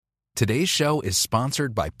Today's show is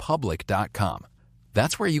sponsored by Public.com.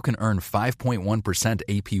 That's where you can earn 5.1%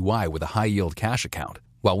 APY with a high-yield cash account.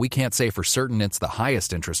 While we can't say for certain it's the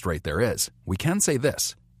highest interest rate there is, we can say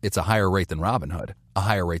this. It's a higher rate than Robinhood, a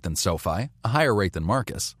higher rate than SoFi, a higher rate than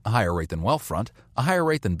Marcus, a higher rate than Wealthfront, a higher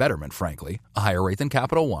rate than Betterment, frankly, a higher rate than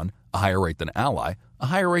Capital One, a higher rate than Ally, a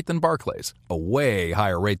higher rate than Barclays, a way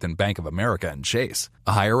higher rate than Bank of America and Chase,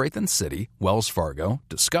 a higher rate than Citi, Wells Fargo,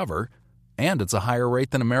 Discover, and it's a higher rate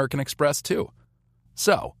than American Express, too.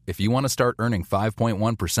 So, if you want to start earning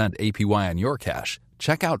 5.1% APY on your cash,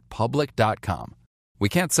 check out Public.com. We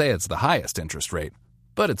can't say it's the highest interest rate,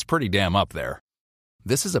 but it's pretty damn up there.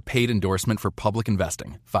 This is a paid endorsement for Public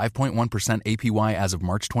Investing. 5.1% APY as of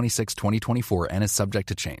March 26, 2024 and is subject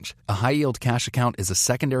to change. A high-yield cash account is a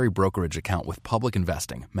secondary brokerage account with Public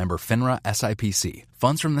Investing. Member FINRA SIPC.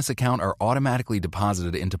 Funds from this account are automatically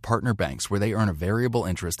deposited into partner banks where they earn a variable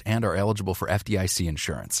interest and are eligible for FDIC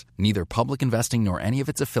insurance. Neither Public Investing nor any of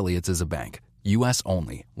its affiliates is a bank. U.S.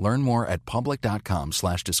 only. Learn more at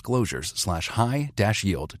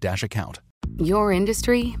public.com/disclosures/high-yield-account. Your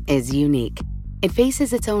industry is unique. It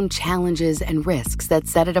faces its own challenges and risks that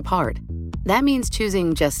set it apart. That means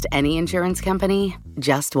choosing just any insurance company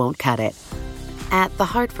just won't cut it. At The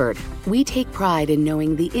Hartford, we take pride in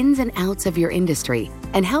knowing the ins and outs of your industry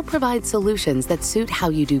and help provide solutions that suit how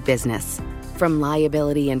you do business. From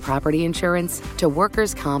liability and property insurance to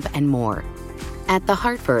workers' comp and more. At The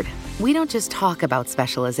Hartford, we don't just talk about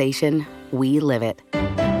specialization, we live it.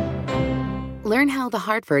 Learn how The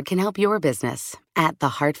Hartford can help your business at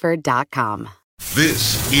thehartford.com.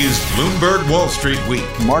 This is Bloomberg Wall Street Week.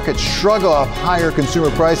 Markets shrug off higher consumer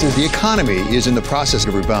prices. The economy is in the process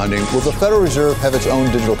of rebounding. Will the Federal Reserve have its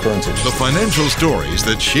own digital currency? The financial stories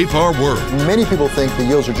that shape our world. Many people think the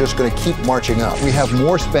yields are just going to keep marching up. We have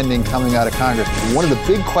more spending coming out of Congress. One of the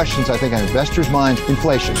big questions, I think, on investors' minds,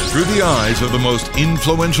 inflation. Through the eyes of the most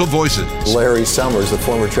influential voices. Larry Summers, the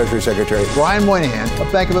former Treasury Secretary. Brian Moynihan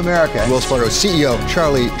of Bank of America. Wells Fargo CEO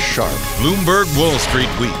Charlie Sharp. Bloomberg Wall Street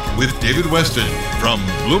Week with David Weston. From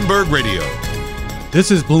Bloomberg Radio. This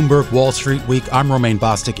is Bloomberg Wall Street Week. I'm Romaine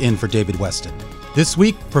Bostick in for David Weston. This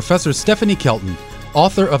week, Professor Stephanie Kelton,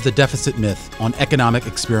 author of The Deficit Myth on Economic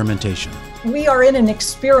Experimentation. We are in an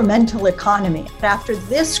experimental economy. After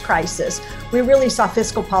this crisis, we really saw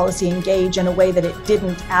fiscal policy engage in a way that it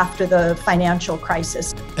didn't after the financial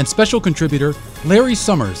crisis. And special contributor Larry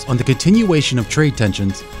Summers on the continuation of trade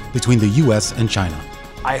tensions between the U.S. and China.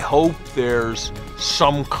 I hope there's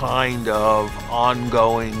some kind of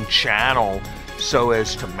ongoing channel so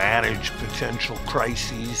as to manage potential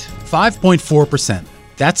crises. 5.4%.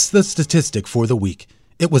 That's the statistic for the week.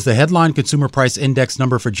 It was the headline consumer price index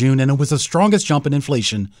number for June, and it was the strongest jump in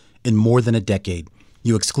inflation in more than a decade.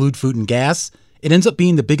 You exclude food and gas, it ends up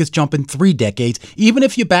being the biggest jump in 3 decades. Even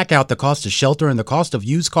if you back out the cost of shelter and the cost of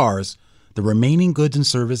used cars, the remaining goods and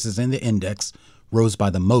services in the index rose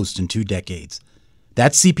by the most in 2 decades.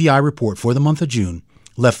 That CPI report for the month of June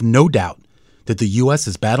left no doubt that the U.S.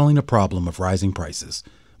 is battling a problem of rising prices.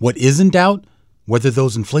 What is in doubt? Whether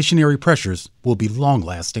those inflationary pressures will be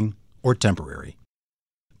long-lasting or temporary.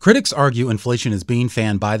 Critics argue inflation is being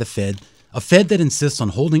fanned by the Fed, a Fed that insists on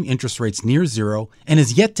holding interest rates near zero and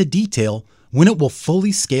is yet to detail when it will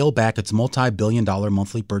fully scale back its multi-billion-dollar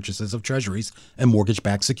monthly purchases of treasuries and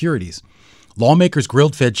mortgage-backed securities. Lawmakers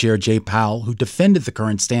grilled Fed Chair Jay Powell, who defended the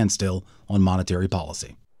current standstill on monetary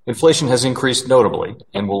policy. Inflation has increased notably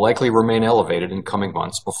and will likely remain elevated in coming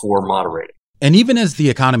months before moderating. And even as the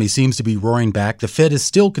economy seems to be roaring back, the Fed is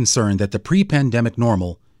still concerned that the pre-pandemic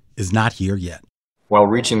normal is not here yet. While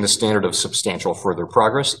reaching the standard of substantial further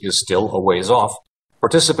progress is still a ways off,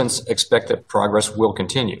 participants expect that progress will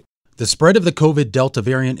continue. The spread of the COVID Delta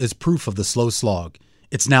variant is proof of the slow slog.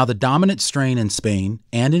 It's now the dominant strain in Spain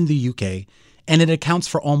and in the UK, and it accounts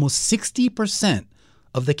for almost 60%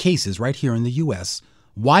 of the cases right here in the U.S.,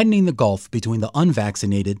 widening the gulf between the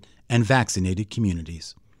unvaccinated and vaccinated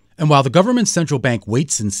communities. And while the government's central bank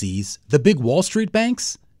waits and sees, the big Wall Street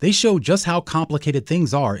banks, they show just how complicated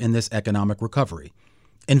things are in this economic recovery.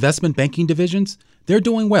 Investment banking divisions, they're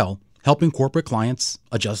doing well, helping corporate clients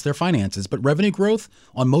adjust their finances, but revenue growth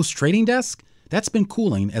on most trading desks, that's been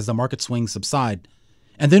cooling as the market swings subside.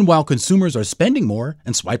 And then while consumers are spending more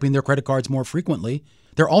and swiping their credit cards more frequently,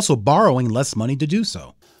 they're also borrowing less money to do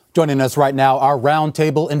so. Joining us right now, our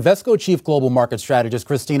roundtable, Invesco Chief Global Market Strategist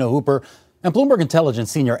Christina Hooper and Bloomberg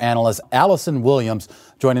Intelligence Senior Analyst Allison Williams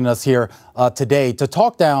joining us here today to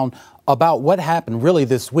talk down about what happened really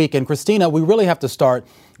this week. And Christina, we really have to start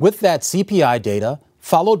with that CPI data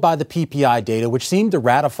followed by the PPI data, which seemed to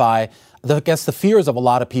ratify the fears of a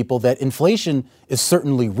lot of people that inflation is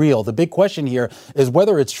certainly real. The big question here is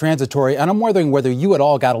whether it's transitory, and I'm wondering whether you at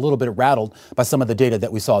all got a little bit rattled by some of the data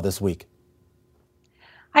that we saw this week.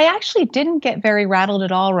 I actually didn't get very rattled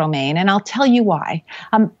at all, Romaine, and I'll tell you why.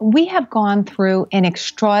 We have gone through an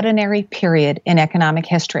extraordinary period in economic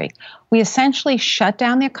history. We essentially shut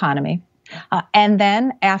down the economy, and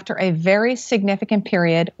then after a very significant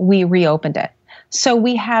period, we reopened it. So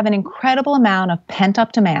we have an incredible amount of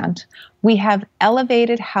pent-up demand. We have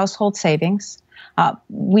elevated household savings.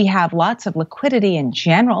 We have lots of liquidity in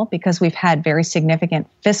general because we've had very significant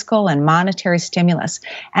fiscal and monetary stimulus.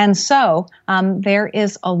 And so there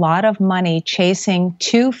is a lot of money chasing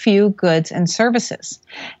too few goods and services.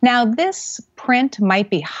 Now, this print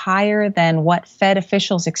might be higher than what Fed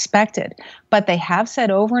officials expected, but they have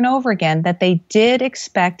said over and over again that they did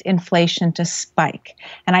expect inflation to spike.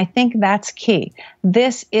 And I think that's key.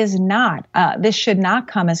 This should not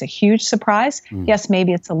come as a huge surprise. Yes,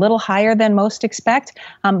 maybe it's a little higher than most expect,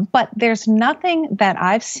 but there's nothing that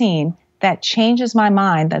I've seen that changes my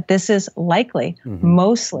mind that this is likely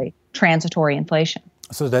mostly transitory inflation.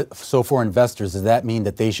 So for investors, does that mean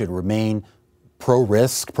that they should remain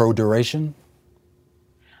pro-risk, pro-duration?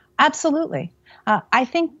 Absolutely. I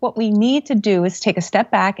think what we need to do is take a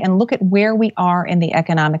step back and look at where we are in the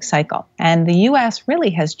economic cycle. And the U.S.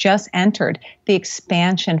 really has just entered the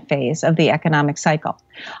expansion phase of the economic cycle.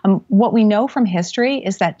 What we know from history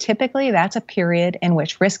is that typically that's a period in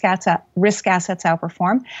which risk assets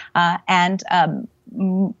outperform, and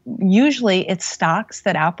usually it's stocks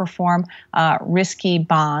that outperform risky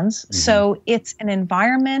bonds. So it's an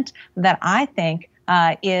environment that I think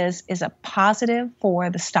is a positive for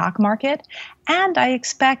the stock market. And I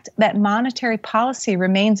expect that monetary policy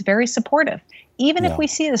remains very supportive, even if we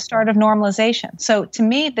see the start of normalization. So to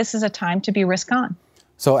me, this is a time to be risk on.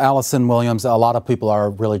 So Allison Williams, a lot of people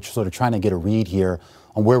are really sort of trying to get a read here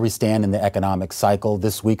on where we stand in the economic cycle.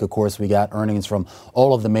 This week, of course, we got earnings from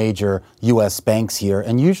all of the major U.S. banks here.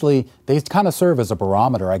 And usually they kind of serve as a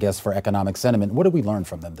barometer, I guess, for economic sentiment. What did we learn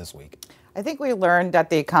from them this week? I think we learned that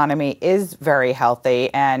the economy is very healthy,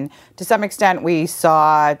 and to some extent we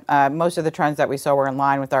saw most of the trends that we saw were in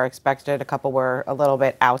line with our expected. A couple were a little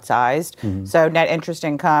bit outsized. So net interest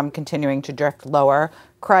income continuing to drift lower.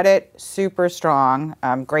 Credit, super strong,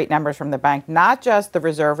 great numbers from the bank, not just the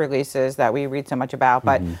reserve releases that we read so much about,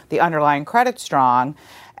 but the underlying credit strong.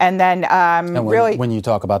 And then when you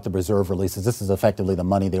talk about the reserve releases, this is effectively the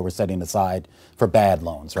money they were setting aside for bad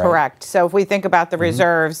loans, right? Correct. So if we think about the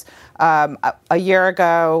reserves, a year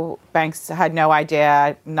ago, banks had no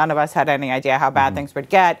idea, none of us had any idea how bad things would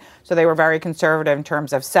get. So they were very conservative in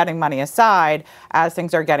terms of setting money aside. As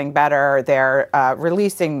things are getting better, they're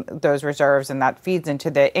releasing those reserves, and that feeds into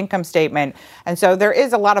the income statement. And so there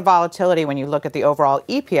is a lot of volatility when you look at the overall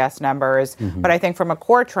EPS numbers. But I think from a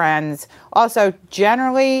core trends, also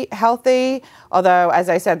generally healthy, although, as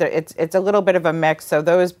I said, it's a little bit of a mix. So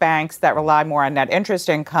those banks that rely more on net interest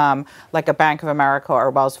income, like a Bank of America or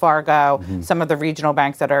Wells Fargo, some of the regional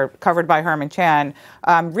banks that are covered by Herman Chan,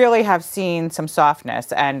 really have seen some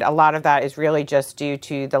softness. And a lot of that is really just due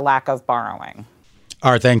to the lack of borrowing.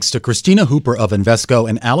 Our thanks to Christina Hooper of Invesco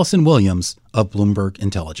and Allison Williams of Bloomberg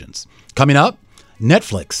Intelligence. Coming up,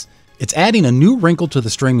 Netflix. It's adding a new wrinkle to the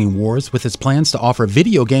streaming wars with its plans to offer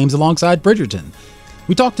video games alongside Bridgerton.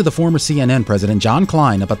 We talked to the former CNN president, John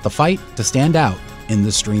Klein, about the fight to stand out in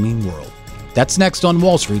the streaming world. That's next on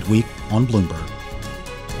Wall Street Week on Bloomberg.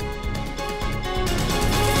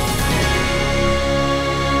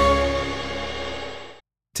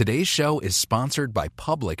 Today's show is sponsored by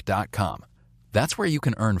Public.com. That's where you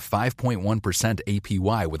can earn 5.1%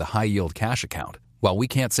 APY with a high-yield cash account. While we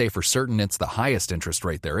can't say for certain it's the highest interest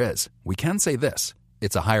rate there is, we can say this.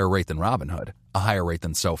 It's a higher rate than Robinhood, a higher rate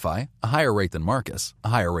than SoFi, a higher rate than Marcus, a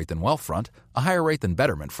higher rate than Wealthfront, a higher rate than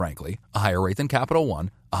Betterment, frankly, a higher rate than Capital One,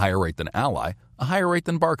 a higher rate than Ally, a higher rate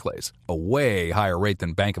than Barclays, a way higher rate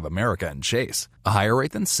than Bank of America and Chase, a higher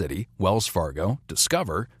rate than Citi, Wells Fargo,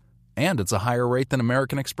 Discover, and it's a higher rate than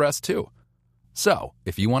American Express, too. So,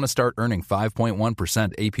 if you want to start earning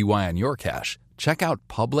 5.1% APY on your cash, check out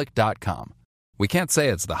Public.com. We can't say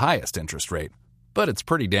it's the highest interest rate, but it's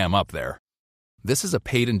pretty damn up there. This is a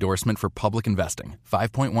paid endorsement for Public Investing.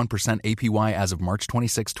 5.1% APY as of March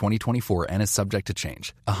 26, 2024, and is subject to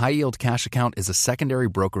change. A high-yield cash account is a secondary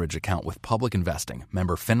brokerage account with Public Investing,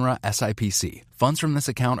 member FINRA SIPC. Funds from this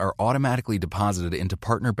account are automatically deposited into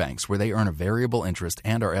partner banks where they earn a variable interest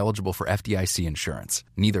and are eligible for FDIC insurance.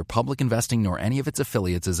 Neither Public Investing nor any of its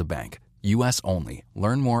affiliates is a bank. U.S. only.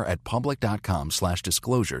 Learn more at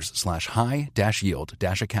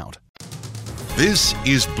public.com/disclosures/high-yield-account. This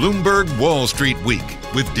is Bloomberg Wall Street Week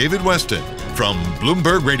with David Weston from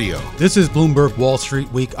Bloomberg Radio. This is Bloomberg Wall Street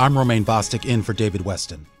Week. I'm Romaine Bostick in for David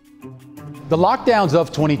Weston. The lockdowns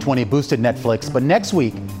of 2020 boosted Netflix, but next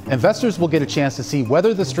week, investors will get a chance to see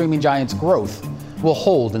whether the streaming giant's growth will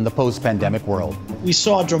hold in the post-pandemic world. We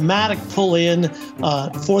saw a dramatic pull in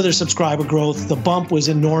for their subscriber growth. The bump was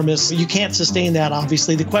enormous. You can't sustain that,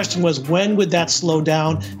 obviously. The question was, when would that slow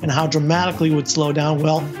down and how dramatically would it slow down?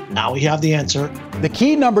 Well, now we have the answer. The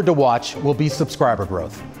key number to watch will be subscriber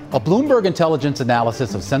growth. A Bloomberg Intelligence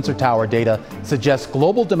analysis of Sensor Tower data suggests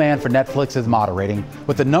global demand for Netflix is moderating,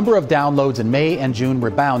 with the number of downloads in May and June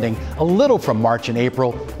rebounding a little from March and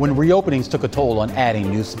April, when reopenings took a toll on adding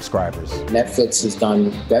new subscribers. Netflix has done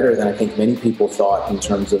better than I think many people thought in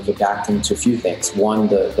terms of adapting to a few things. One,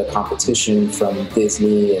 the competition from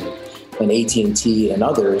Disney and AT&T and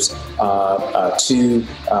others, to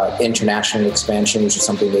international expansion, which is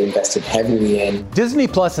something they invested heavily in. Disney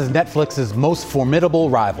Plus is Netflix's most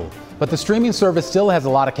formidable rival, but the streaming service still has a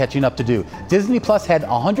lot of catching up to do. Disney Plus had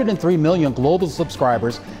 103 million global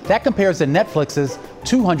subscribers. That compares to Netflix's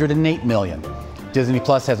 208 million. Disney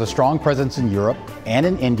Plus has a strong presence in Europe and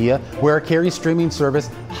in India, where it carries streaming service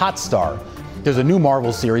Hotstar. There's a new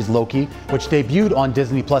Marvel series, Loki, which debuted on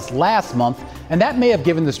Disney Plus last month, and that may have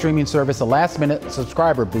given the streaming service a last-minute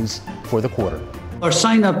subscriber boost for the quarter. Our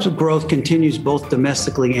sign-up growth continues both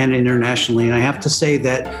domestically and internationally, and I have to say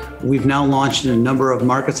that we've now launched in a number of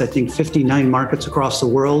markets, I think 59 markets across the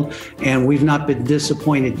world, and we've not been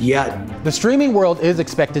disappointed yet. The streaming world is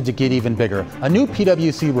expected to get even bigger. A new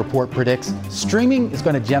PwC report predicts streaming is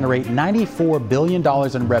going to generate $94 billion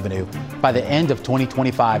in revenue by the end of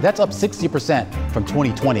 2025. That's up 60% from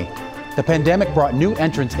 2020. The pandemic brought new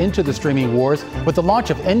entrants into the streaming wars with the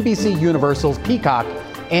launch of NBC Universal's Peacock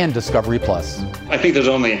and Discovery Plus. I think there's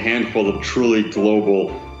only a handful of truly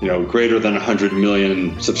global, greater than 100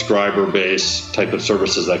 million subscriber base type of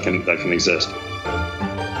services that can exist.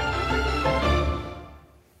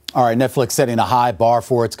 All right, Netflix setting a high bar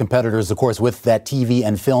for its competitors, of course, with that TV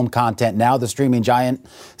and film content. Now the streaming giant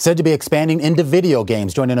said to be expanding into video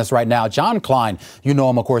games. Joining us right now, John Klein. You know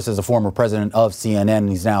him, of course, as a former president of CNN.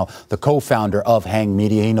 He's now the co-founder of Hang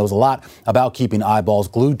Media. He knows a lot about keeping eyeballs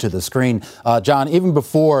glued to the screen. John, even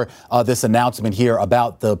before this announcement here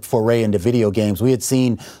about the foray into video games, we had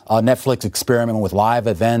seen Netflix experimenting with live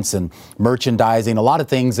events and merchandising, a lot of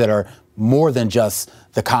things that are more than just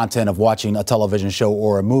the content of watching a television show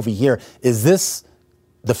or a movie here. Is this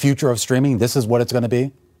the future of streaming? This is what it's going to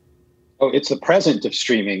be? Oh, it's the present of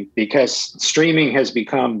streaming, because streaming has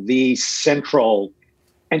become the central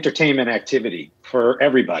entertainment activity for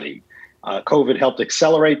everybody. COVID helped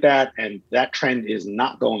accelerate that, and that trend is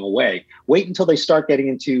not going away. Wait until they start getting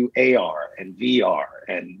into AR and VR.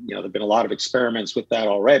 And, there have been a lot of experiments with that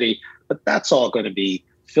already, but that's all going to be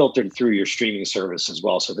filtered through your streaming service as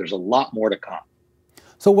well. So there's a lot more to come.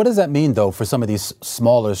 So what does that mean, though, for some of these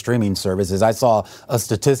smaller streaming services? I saw a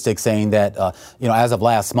statistic saying that, as of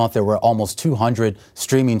last month, there were almost 200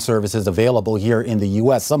 streaming services available here in the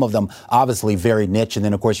U.S., some of them obviously very niche. And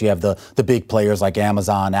then, of course, you have the big players like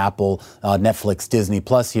Amazon, Apple, Netflix, Disney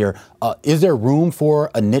Plus here. Is there room for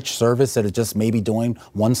a niche service that is just maybe doing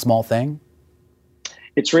one small thing?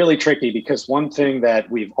 It's really tricky, because one thing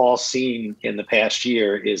that we've all seen in the past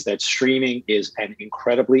year is that streaming is an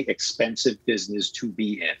incredibly expensive business to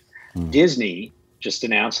be in. Disney just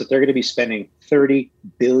announced that they're going to be spending $30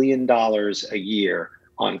 billion a year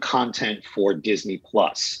on content for Disney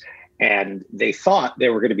Plus. And they thought they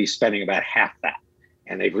were going to be spending about half that.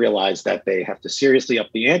 And they've realized that they have to seriously up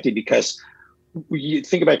the ante, because you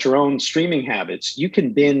think about your own streaming habits. You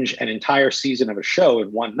can binge an entire season of a show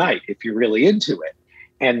in one night if you're really into it.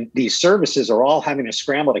 And these services are all having to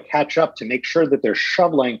scramble to catch up to make sure that they're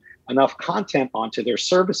shoveling enough content onto their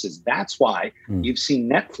services. That's why you've seen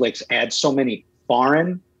Netflix add so many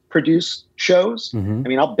foreign produced shows. I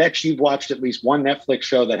mean, I'll bet you've watched at least one Netflix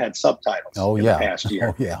show that had subtitles in the past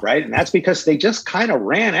year, right? And that's because they just kind of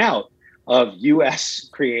ran out of U.S.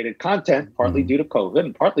 created content, partly due to COVID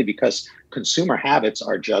and partly because consumer habits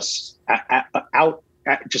are just out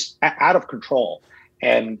of control.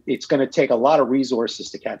 And it's going to take a lot of resources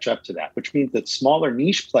to catch up to that, which means that smaller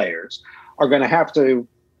niche players are going to have to,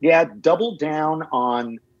 double down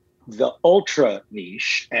on the ultra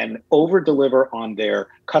niche and over deliver on their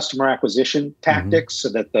customer acquisition tactics so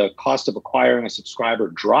that the cost of acquiring a subscriber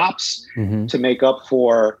drops to make up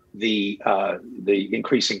for the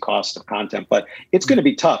increasing cost of content. But it's going to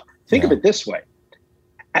be tough. Think of it this way.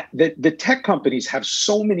 The tech companies have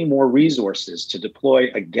so many more resources to deploy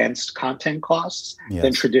against content costs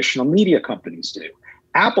than traditional media companies do.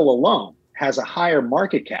 Apple alone has a higher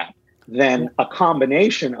market cap than a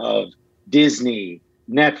combination of Disney,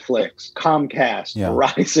 Netflix, Comcast,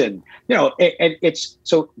 Verizon, and it's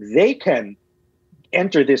so they can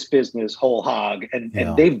enter this business whole hog, and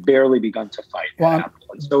they've barely begun to fight.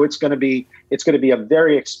 So it's going to be a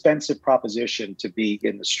very expensive proposition to be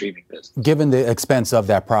in the streaming business. Given the expense of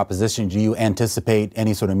that proposition, do you anticipate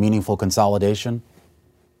any sort of meaningful consolidation?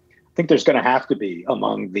 I think there's going to have to be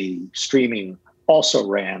among the streaming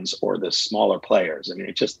also-rans or the smaller players. I mean,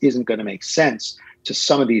 it just isn't going to make sense to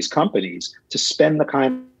some of these companies to spend the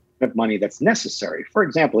kind of money that's necessary. For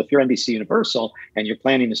example, if you're NBC Universal and you're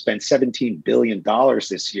planning to spend $17 billion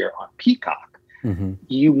this year on Peacock,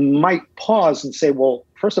 you might pause and say, well,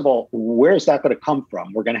 first of all, where's that going to come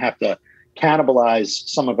from? We're going to have to cannibalize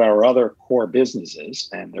some of our other core businesses,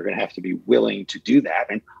 and they're going to have to be willing to do that.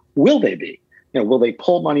 And will they be? Will they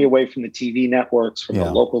pull money away from the TV networks, from the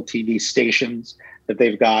local TV stations that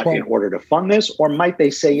they've got in order to fund this? Or might they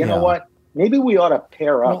say, you know what, maybe we ought to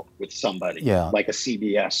pair up with somebody like a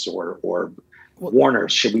CBS or Warner.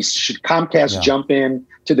 Should Comcast jump in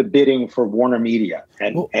to the bidding for Warner Media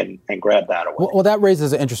and grab that away? Well, that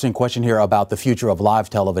raises an interesting question here about the future of live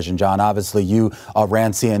television, John. Obviously, you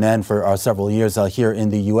ran CNN for several years here in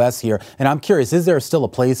the U.S. here. And I'm curious, is there still a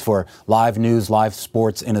place for live news, live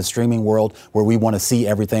sports in a streaming world where we want to see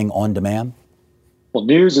everything on demand? Well,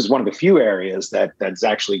 news is one of the few areas that's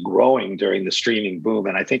actually growing during the streaming boom.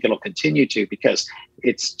 And I think it'll continue to, because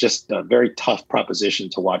it's just a very tough proposition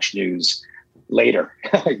to watch news later,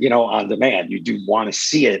 on demand. You do want to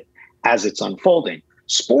see it as it's unfolding.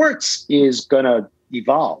 Sports is going to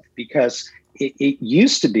evolve because it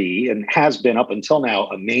used to be, and has been up until now,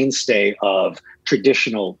 a mainstay of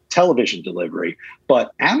traditional television delivery.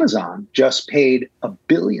 But Amazon just paid $1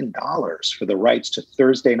 billion for the rights to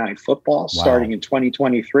Thursday Night Football starting in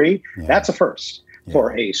 2023. That's a first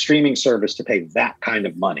for a streaming service to pay that kind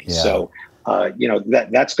of money. So,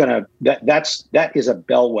 that is a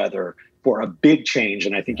bellwether for a big change.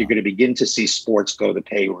 And I think you're going to begin to see sports go the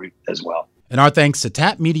pay route as well. And our thanks to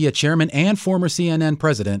TAP Media Chairman and former CNN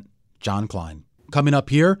President John Klein. Coming up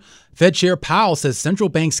here, Fed Chair Powell says central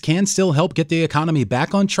banks can still help get the economy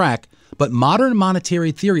back on track, but modern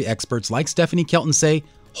monetary theory experts like Stephanie Kelton say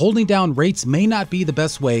holding down rates may not be the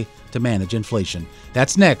best way to manage inflation.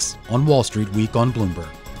 That's next on Wall Street Week on Bloomberg.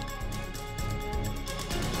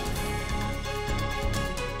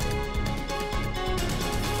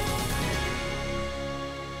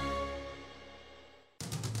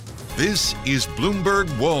 This is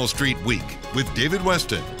Bloomberg Wall Street Week with David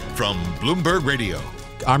Weston from Bloomberg Radio.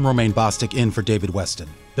 I'm Romaine Bostick in for David Weston.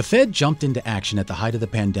 The Fed jumped into action at the height of the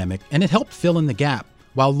pandemic, and it helped fill in the gap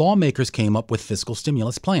while lawmakers came up with fiscal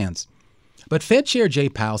stimulus plans. But Fed Chair Jay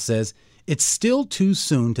Powell says it's still too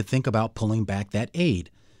soon to think about pulling back that aid.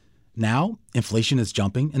 Now, inflation is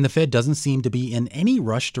jumping, and the Fed doesn't seem to be in any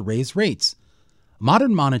rush to raise rates.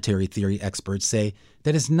 Modern monetary theory experts say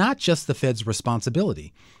that it's not just the Fed's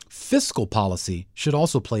responsibility. Fiscal policy should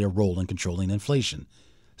also play a role in controlling inflation.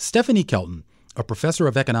 Stephanie Kelton, a professor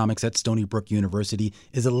of economics at Stony Brook University,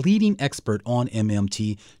 is a leading expert on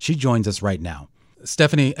MMT. She joins us right now.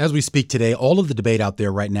 Stephanie, as we speak today, all of the debate out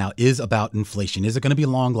there right now is about inflation. Is it going to be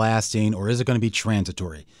long-lasting or is it going to be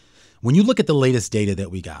transitory? When you look at the latest data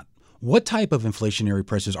that we got, what type of inflationary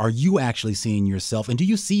pressures are you actually seeing yourself, and do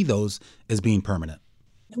you see those as being permanent?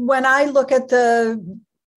 When I look at the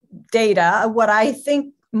data, what I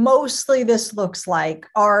think mostly this looks like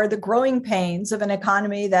are the growing pains of an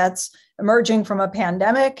economy that's emerging from a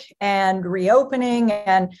pandemic and reopening.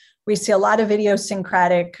 And we see a lot of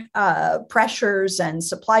idiosyncratic pressures and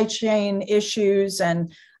supply chain issues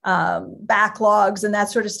and backlogs and that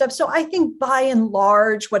sort of stuff. So I think by and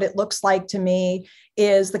large, what it looks like to me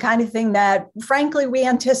is the kind of thing that, frankly, we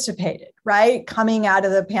anticipated, right, coming out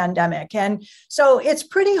of the pandemic. And so it's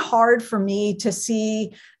pretty hard for me to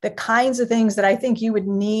see the kinds of things that I think you would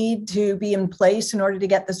need to be in place in order to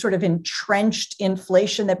get the sort of entrenched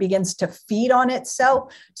inflation that begins to feed on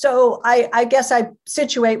itself. So I guess I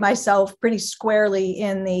situate myself pretty squarely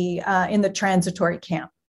in the transitory camp.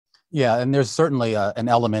 Yeah, and there's certainly an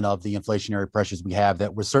element of the inflationary pressures we have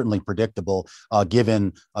that were certainly predictable,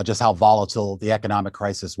 given just how volatile the economic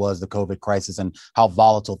crisis was, the COVID crisis, and how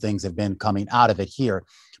volatile things have been coming out of it here.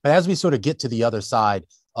 But as we sort of get to the other side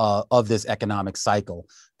of this economic cycle,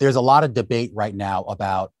 there's a lot of debate right now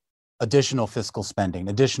about additional fiscal spending,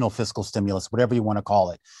 additional fiscal stimulus, whatever you want to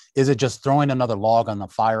call it. Is it just throwing another log on the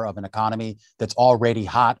fire of an economy that's already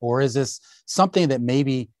hot, or is this something that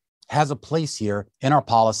maybe has a place here in our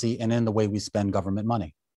policy and in the way we spend government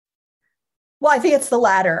money? Well, I think it's the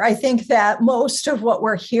latter. I think that most of what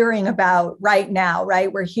we're hearing about right now,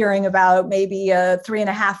 right, we're hearing about maybe a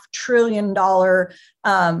 $3.5 trillion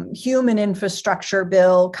human infrastructure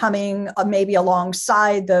bill coming maybe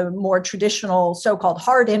alongside the more traditional so-called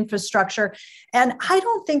hard infrastructure. And I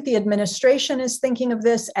don't think the administration is thinking of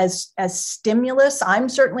this as stimulus. I'm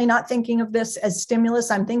certainly not thinking of this as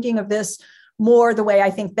stimulus. I'm thinking of this more the way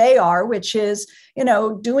I think they are, which is,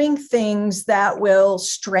 doing things that will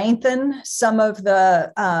strengthen some of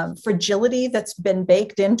the fragility that's been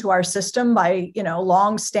baked into our system by,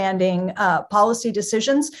 longstanding policy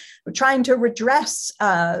decisions. We're trying to redress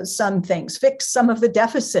some things, fix some of the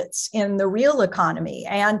deficits in the real economy,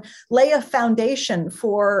 and lay a foundation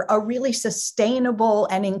for a really sustainable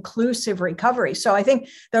and inclusive recovery. So I think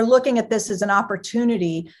they're looking at this as an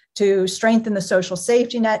opportunity to strengthen the social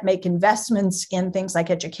safety net, make investments in things like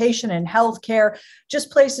education and healthcare,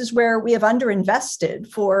 just places where we have underinvested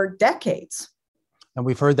for decades. And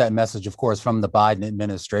we've heard that message, of course, from the Biden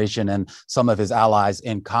administration and some of his allies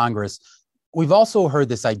in Congress. We've also heard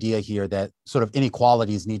this idea here that sort of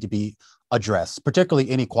inequalities need to be addressed, particularly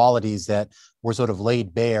inequalities that were sort of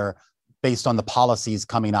laid bare based on the policies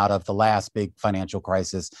coming out of the last big financial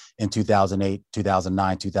crisis in 2008,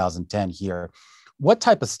 2009, 2010 here. What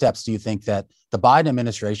type of steps do you think that the Biden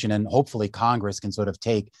administration and hopefully Congress can sort of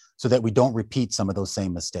take so that we don't repeat some of those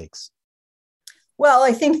same mistakes? Well,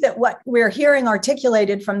 I think that what we're hearing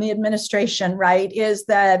articulated from the administration, right, is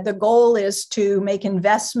that the goal is to make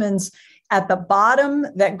investments at the bottom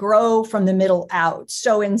that grow from the middle out.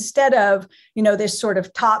 So instead of, this sort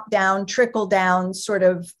of top down, trickle down sort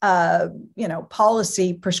of,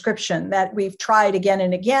 policy prescription that we've tried again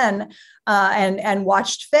and again and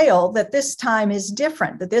watched fail, that this time is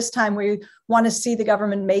different, that this time we want to see the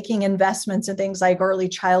government making investments in things like early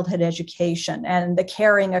childhood education and the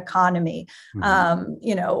caring economy,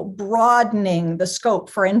 broadening the scope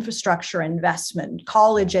for infrastructure investment,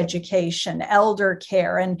 college education, elder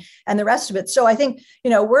care, and the rest of it. So I think,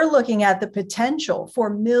 we're looking at the potential for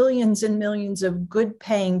millions and millions of good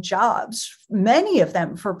paying jobs, many of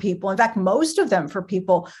them for people, in fact, most of them for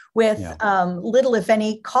people with little, if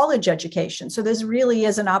any, college education. So this really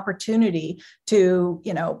is an opportunity to,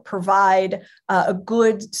 provide a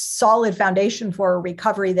good, solid foundation for a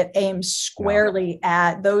recovery that aims squarely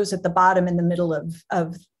at those at the bottom and the middle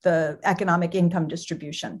of the economic income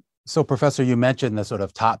distribution. So, Professor, you mentioned the sort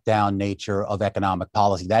of top-down nature of economic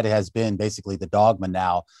policy. That has been basically the dogma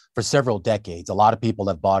now for several decades. A lot of people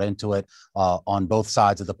have bought into it on both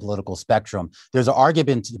sides of the political spectrum. There's an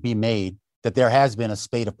argument to be made that there has been a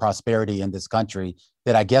spate of prosperity in this country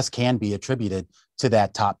that I guess can be attributed to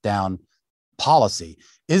that top-down policy.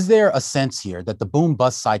 Is there a sense here that the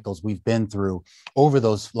boom-bust cycles we've been through over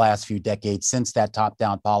those last few decades since that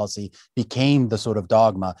top-down policy became the sort of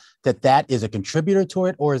dogma, that is a contributor to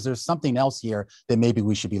it, or is there something else here that maybe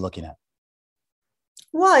we should be looking at?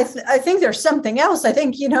 Well, I think there's something else. I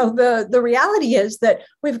think, the reality is that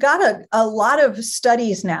we've got a lot of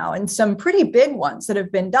studies now, and some pretty big ones that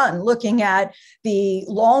have been done, looking at the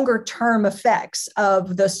longer term effects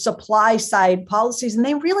of the supply side policies. And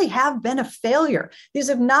they really have been a failure. These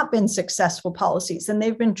have not been successful policies, and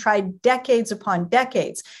they've been tried decades upon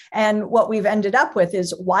decades. And what we've ended up with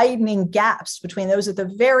is widening gaps between those at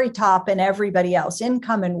the very top and everybody else.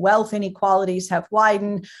 Income and wealth inequalities have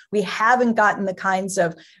widened. We haven't gotten the kinds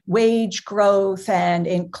of wage growth and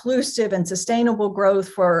inclusive and sustainable growth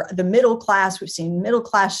for the middle class. We've seen middle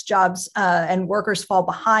class jobs and workers fall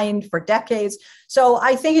behind for decades. So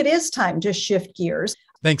I think it is time to shift gears.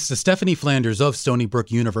 Thanks to Stephanie Flanders of Stony Brook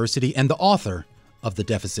University and the author of The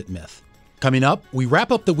Deficit Myth. Coming up, we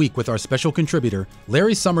wrap up the week with our special contributor,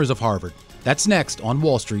 Larry Summers of Harvard. That's next on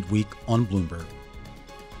Wall Street Week on Bloomberg.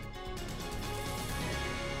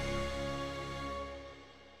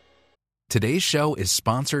 Today's show is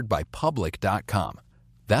sponsored by Public.com.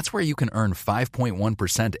 That's where you can earn 5.1%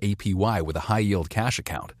 APY with a high-yield cash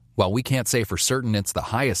account. While we can't say for certain it's the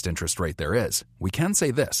highest interest rate there is, we can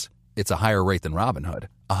say this. It's a higher rate than Robinhood,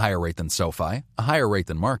 a higher rate than SoFi, a higher rate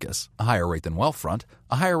than Marcus, a higher rate than Wealthfront,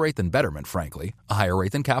 a higher rate than Betterment, frankly, a higher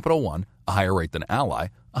rate than Capital One, a higher rate than Ally,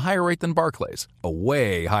 a higher rate than Barclays, a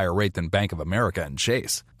way higher rate than Bank of America and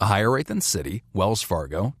Chase, a higher rate than Citi, Wells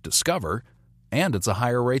Fargo, Discover, and it's a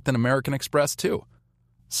higher rate than American Express, too.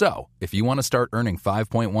 So, if you want to start earning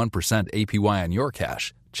 5.1% APY on your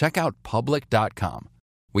cash, check out Public.com.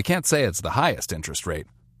 We can't say it's the highest interest rate,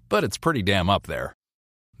 but it's pretty damn up there.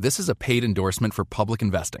 This is a paid endorsement for Public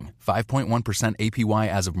Investing. 5.1% APY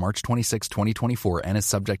as of March 26, 2024, and is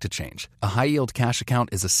subject to change. A high-yield cash account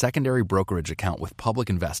is a secondary brokerage account with Public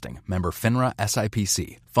Investing, member FINRA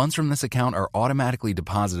SIPC. Funds from this account are automatically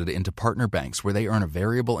deposited into partner banks where they earn a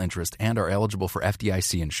variable interest and are eligible for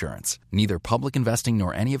FDIC insurance. Neither Public Investing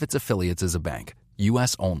nor any of its affiliates is a bank.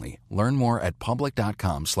 U.S. only. Learn more at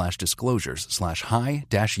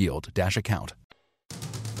public.com/disclosures/high-yield-account.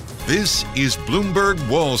 This is Bloomberg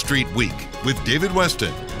Wall Street Week with David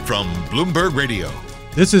Weston from Bloomberg Radio.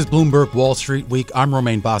 This is Bloomberg Wall Street Week. I'm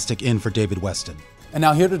Romaine Bostick in for David Weston. And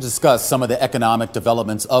now here to discuss some of the economic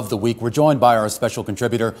developments of the week, we're joined by our special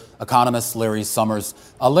contributor, economist Larry Summers.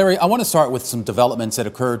 Larry, I want to start with some developments that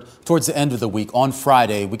occurred towards the end of the week. On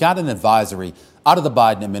Friday, we got an advisory out of the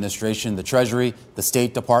Biden administration, the Treasury, the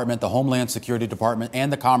State Department, the Homeland Security Department,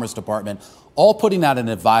 and the Commerce Department, all putting out an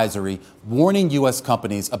advisory warning U.S.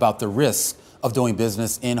 companies about the risks of doing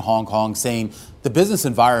business in Hong Kong, saying the business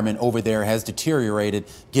environment over there has deteriorated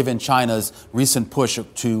given China's recent push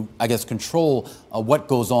to, control what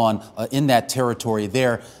goes on in that territory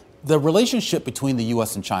there. The relationship between the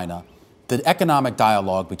U.S. and China, the economic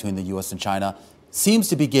dialogue between the U.S. and China seems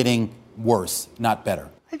to be getting worse, not better.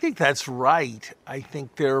 I think that's right. I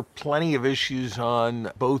think there are plenty of issues on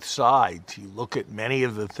both sides. You look at many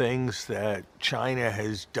of the things that China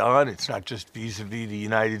has done. It's not just vis-a-vis the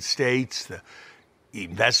United States. The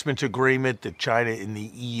investment agreement that China and the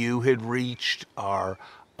EU had reached are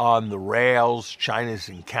on the rails. China's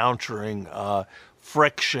encountering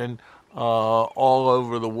friction all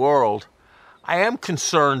over the world. I am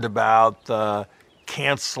concerned about the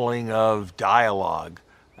canceling of dialogue.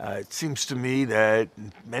 It seems to me that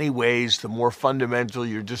in many ways, the more fundamental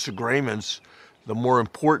your disagreements, the more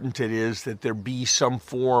important it is that there be some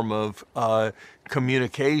form of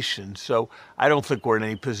communication. So I don't think we're in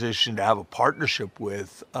any position to have a partnership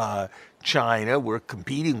with China. We're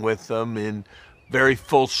competing with them in very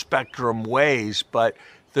full spectrum ways. But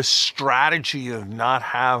the strategy of not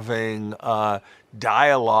having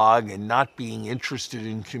dialogue and not being interested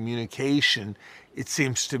in communication, it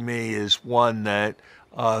seems to me, is one that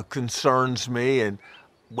concerns me. And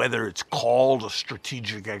whether it's called a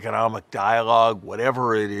strategic economic dialogue,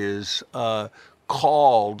 whatever it is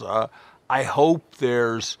called, I hope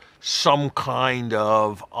there's some kind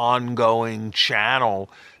of ongoing channel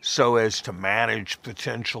so as to manage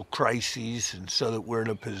potential crises and so that we're in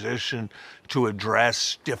a position to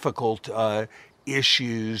address difficult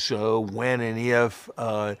issues when and if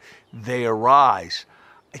they arise.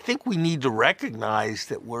 I think we need to recognize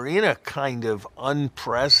that we're in a kind of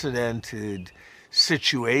unprecedented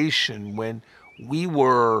situation. When we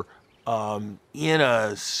were in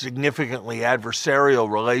a significantly adversarial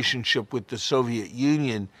relationship with the Soviet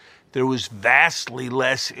Union, there was vastly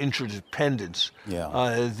less interdependence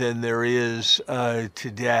than there is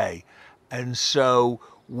today. And so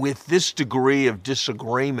with this degree of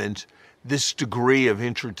disagreement, this degree of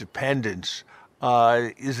interdependence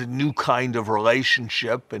is a new kind of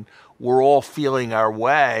relationship, and we're all feeling our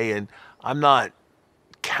way. And I'm not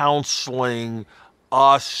counseling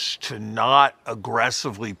us to not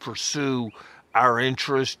aggressively pursue our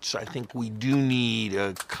interests. I think we do need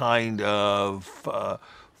a kind of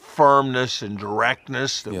firmness and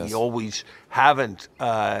directness that we always haven't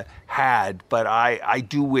had. But I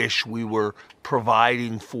do wish we were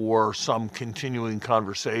providing for some continuing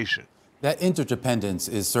conversation. That interdependence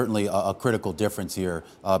is certainly a critical difference here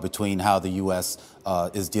between how the U.S.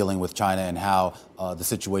 Is dealing with China and how the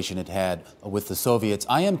situation it had with the Soviets.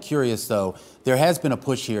 I am curious, though, there has been a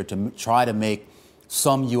push here to try to make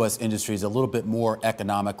some U.S. industries a little bit more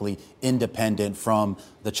economically independent from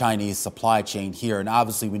the Chinese supply chain here. And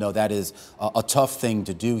obviously, we know that is a tough thing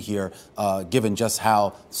to do here, given just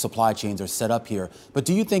how supply chains are set up here. But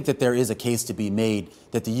do you think that there is a case to be made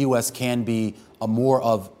that the U.S. can be more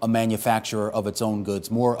of a manufacturer of its own goods,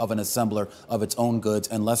 more of an assembler of its own goods,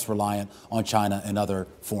 and less reliant on China and other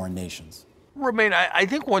foreign nations? Romaine, I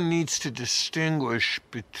think one needs to distinguish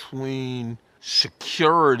between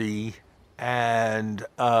security and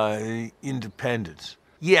independence.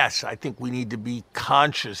 Yes, I think we need to be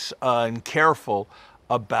conscious and careful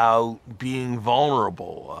about being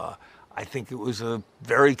vulnerable. I think it was a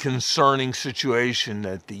very concerning situation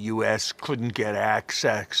that the U.S. couldn't get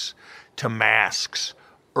access to masks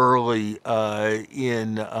early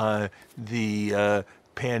in the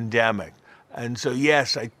pandemic. And so,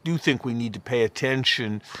 yes, I do think we need to pay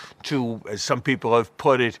attention to, as some people have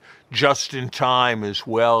put it, just in time as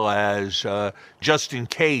well as just in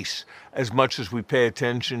case, as much as we pay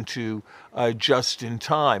attention to just in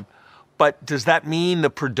time. But does that mean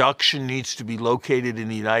the production needs to be located in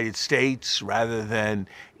the United States rather than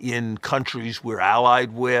in countries we're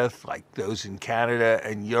allied with, like those in Canada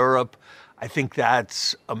and Europe? I think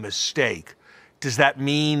that's a mistake. Does that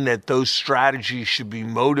mean that those strategies should be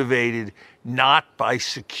motivated not by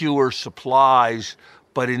secure supplies,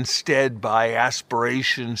 but instead by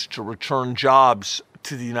aspirations to return jobs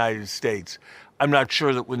to the United States? I'm not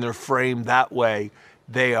sure that when they're framed that way,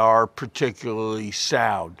 they are particularly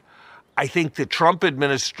sound. I think the Trump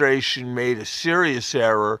administration made a serious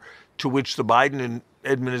error to which the Biden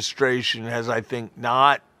administration has, I think,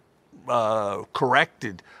 not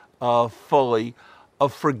corrected fully,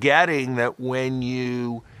 of forgetting that when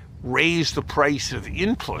you raise the price of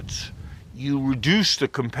inputs, you reduce the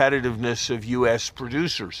competitiveness of U.S.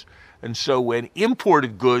 producers. And so when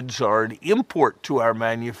imported goods are an import to our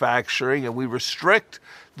manufacturing and we restrict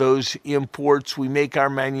those imports, we make our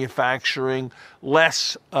manufacturing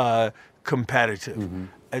less competitive. Mm-hmm.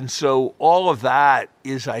 And so all of that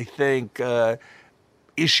is, I think,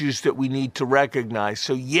 issues that we need to recognize.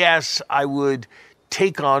 So yes, I would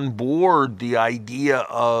take on board the idea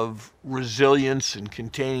of resilience and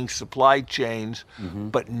containing supply chains,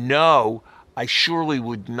 but no, I surely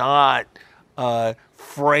would not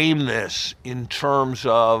frame this in terms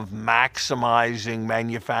of maximizing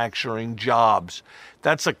manufacturing jobs.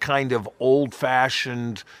 That's a kind of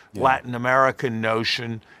old-fashioned Latin American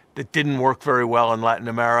notion that didn't work very well in Latin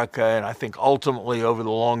America, and I think ultimately over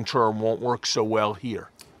the long term won't work so well here.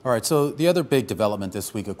 All right, so the other big development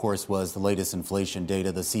this week, of course, was the latest inflation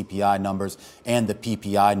data, the CPI numbers and the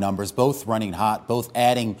PPI numbers, both running hot, both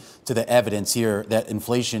adding to the evidence here that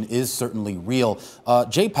inflation is certainly real.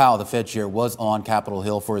 Jay Powell, the Fed chair, was on Capitol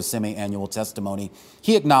Hill for his semi-annual testimony.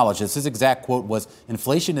 He acknowledged this. His exact quote was,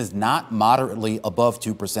 "Inflation is not moderately above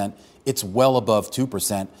 2%. It's well above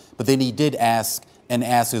 2%. But then he did ask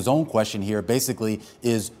his own question here, basically,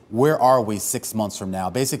 is where are we 6 months from now?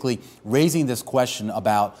 Basically raising this question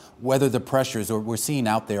about whether the pressures we're seeing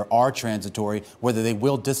out there are transitory, whether they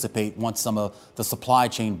will dissipate once some of the supply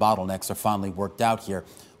chain bottlenecks are finally worked out here.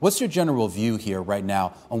 What's your general view here right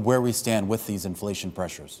now on where we stand with these inflation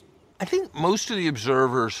pressures? I think most of the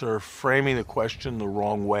observers are framing the question the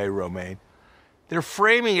wrong way, Romaine. They're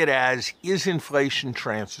framing it as, is inflation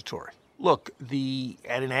transitory? Look, at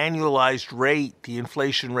an annualized rate, the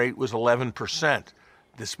inflation rate was 11%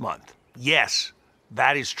 this month. Yes,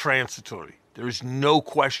 that is transitory. There is no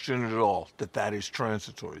question at all that that is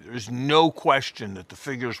transitory. There is no question that the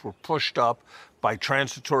figures were pushed up by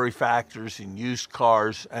transitory factors in used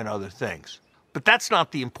cars and other things. But that's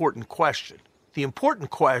not the important question. The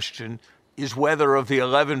important question is whether of the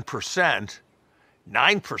 11%,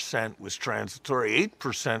 9% was transitory,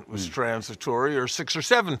 8% was transitory, or 6 or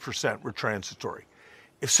 7% were transitory.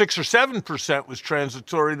 If 6 or 7% was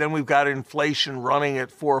transitory, then we've got inflation running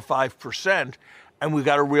at 4 or 5%, and we've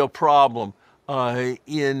got a real problem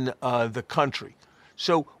in the country.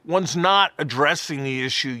 So one's not addressing the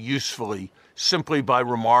issue usefully simply by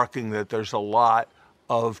remarking that there's a lot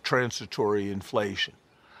of transitory inflation.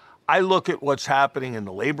 I look at what's happening in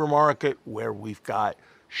the labor market, where we've got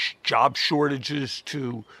job shortages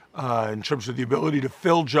in terms of the ability to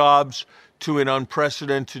fill jobs to an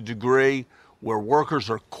unprecedented degree, where workers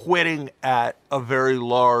are quitting at a very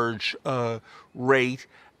large rate.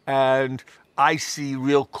 And I see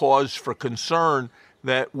real cause for concern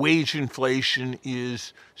that wage inflation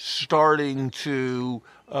is starting to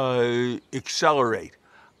accelerate.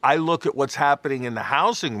 I look at what's happening in the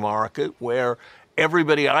housing market, where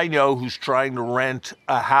everybody I know who's trying to rent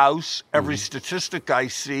a house, every statistic I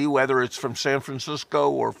see, whether it's from San Francisco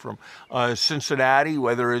or from Cincinnati,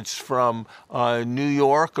 whether it's from New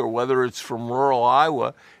York or whether it's from rural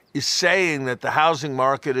Iowa, is saying that the housing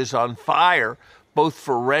market is on fire, both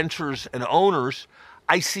for renters and owners.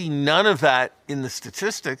 I see none of that in the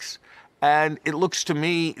statistics. And it looks to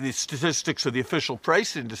me, the statistics are the official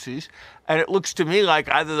price indices, and it looks to me like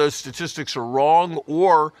either those statistics are wrong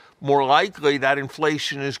or more likely that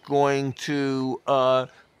inflation is going to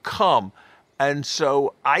come. And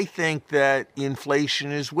so I think that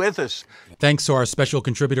inflation is with us. Thanks to our special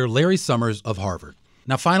contributor, Larry Summers of Harvard.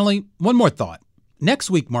 Now, finally, one more thought.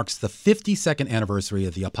 Next week marks the 52nd anniversary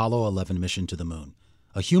of the Apollo 11 mission to the moon,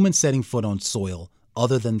 a human setting foot on soil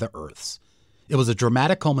other than the Earth's. It was a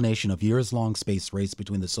dramatic culmination of years-long space race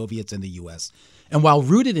between the Soviets and the U.S., and while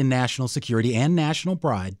rooted in national security and national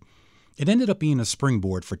pride, it ended up being a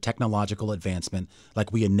springboard for technological advancement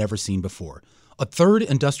like we had never seen before. A third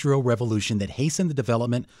industrial revolution that hastened the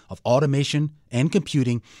development of automation and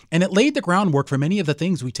computing, and it laid the groundwork for many of the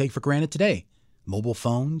things we take for granted today. Mobile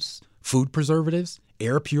phones, food preservatives,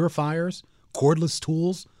 air purifiers, cordless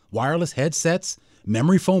tools, wireless headsets,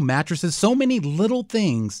 memory foam mattresses, so many little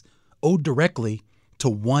things owed directly to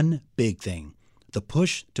one big thing, the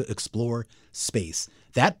push to explore space.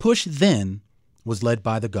 That push then was led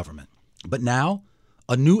by the government. But now,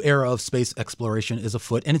 a new era of space exploration is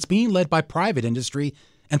afoot, and it's being led by private industry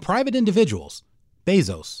and private individuals.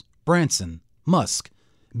 Bezos, Branson, Musk,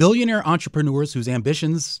 billionaire entrepreneurs whose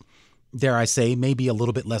ambitions, dare I say, may be a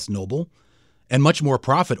little bit less noble and much more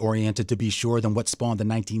profit-oriented, to be sure, than what spawned the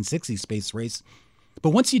 1960 space race.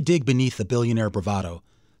 But once you dig beneath the billionaire bravado,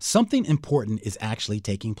 something important is actually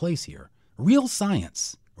taking place here. Real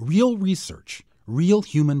science, real research, real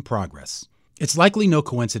human progress. It's likely no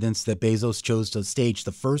coincidence that Bezos chose to stage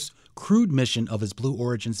the first crewed mission of his Blue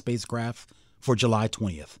Origin spacecraft for July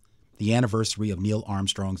 20th, the anniversary of Neil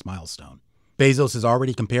Armstrong's milestone. Bezos has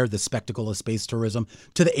already compared the spectacle of space tourism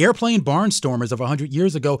to the airplane barnstormers of 100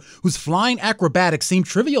 years ago, whose flying acrobatics seemed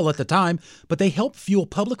trivial at the time, but they helped fuel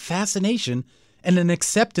public fascination and an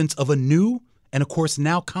acceptance of a new and, of course,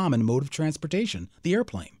 now common mode of transportation, the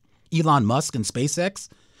airplane. Elon Musk and SpaceX,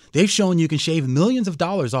 they've shown you can shave millions of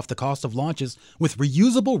dollars off the cost of launches with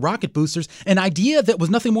reusable rocket boosters, an idea that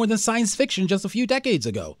was nothing more than science fiction just a few decades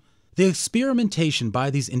ago. The experimentation by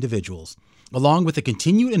these individuals, along with the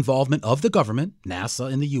continued involvement of the government, NASA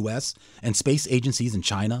in the U.S., and space agencies in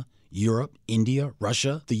China, Europe, India,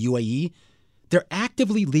 Russia, the UAE, they're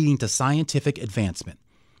actively leading to scientific advancement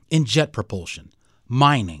in jet propulsion,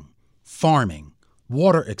 mining, farming,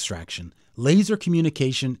 water extraction, laser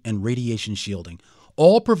communication, and radiation shielding,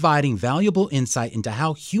 all providing valuable insight into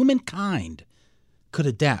how humankind could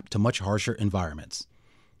adapt to much harsher environments.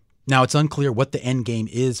 Now, it's unclear what the end game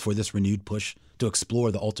is for this renewed push to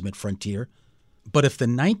explore the ultimate frontier, but if the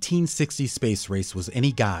 1960 space race was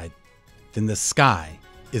any guide, then the sky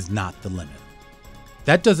is not the limit.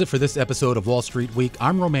 That does it for this episode of Wall Street Week.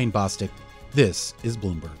 I'm Romaine Bostick. This is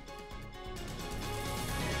Bloomberg.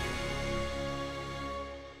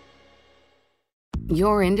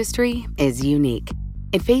 Your industry is unique.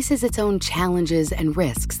 It faces its own challenges and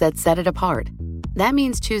risks that set it apart. That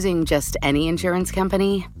means choosing just any insurance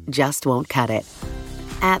company just won't cut it.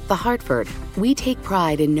 At The Hartford, we take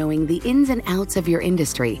pride in knowing the ins and outs of your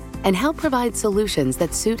industry and help provide solutions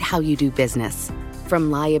that suit how you do business.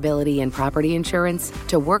 From liability and property insurance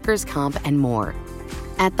to workers' comp and more.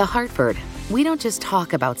 At The Hartford, we don't just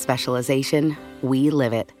talk about specialization, we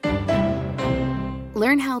live it.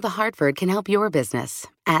 Learn how The Hartford can help your business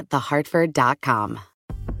at thehartford.com.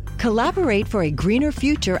 Collaborate for a greener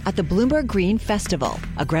future at the Bloomberg Green Festival,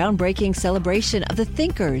 a groundbreaking celebration of the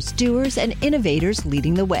thinkers, doers, and innovators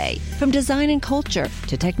leading the way. From design and culture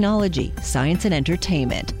to technology, science, and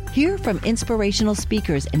entertainment. Hear from inspirational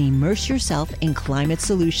speakers and immerse yourself in climate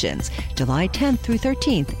solutions. July 10th through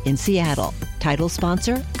 13th in Seattle. Title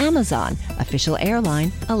sponsor, Amazon. Official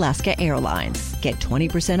airline, Alaska Airlines. Get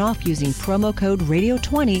 20% off using promo code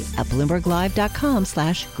radio20 at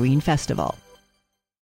BloombergLive.com/Green Festival.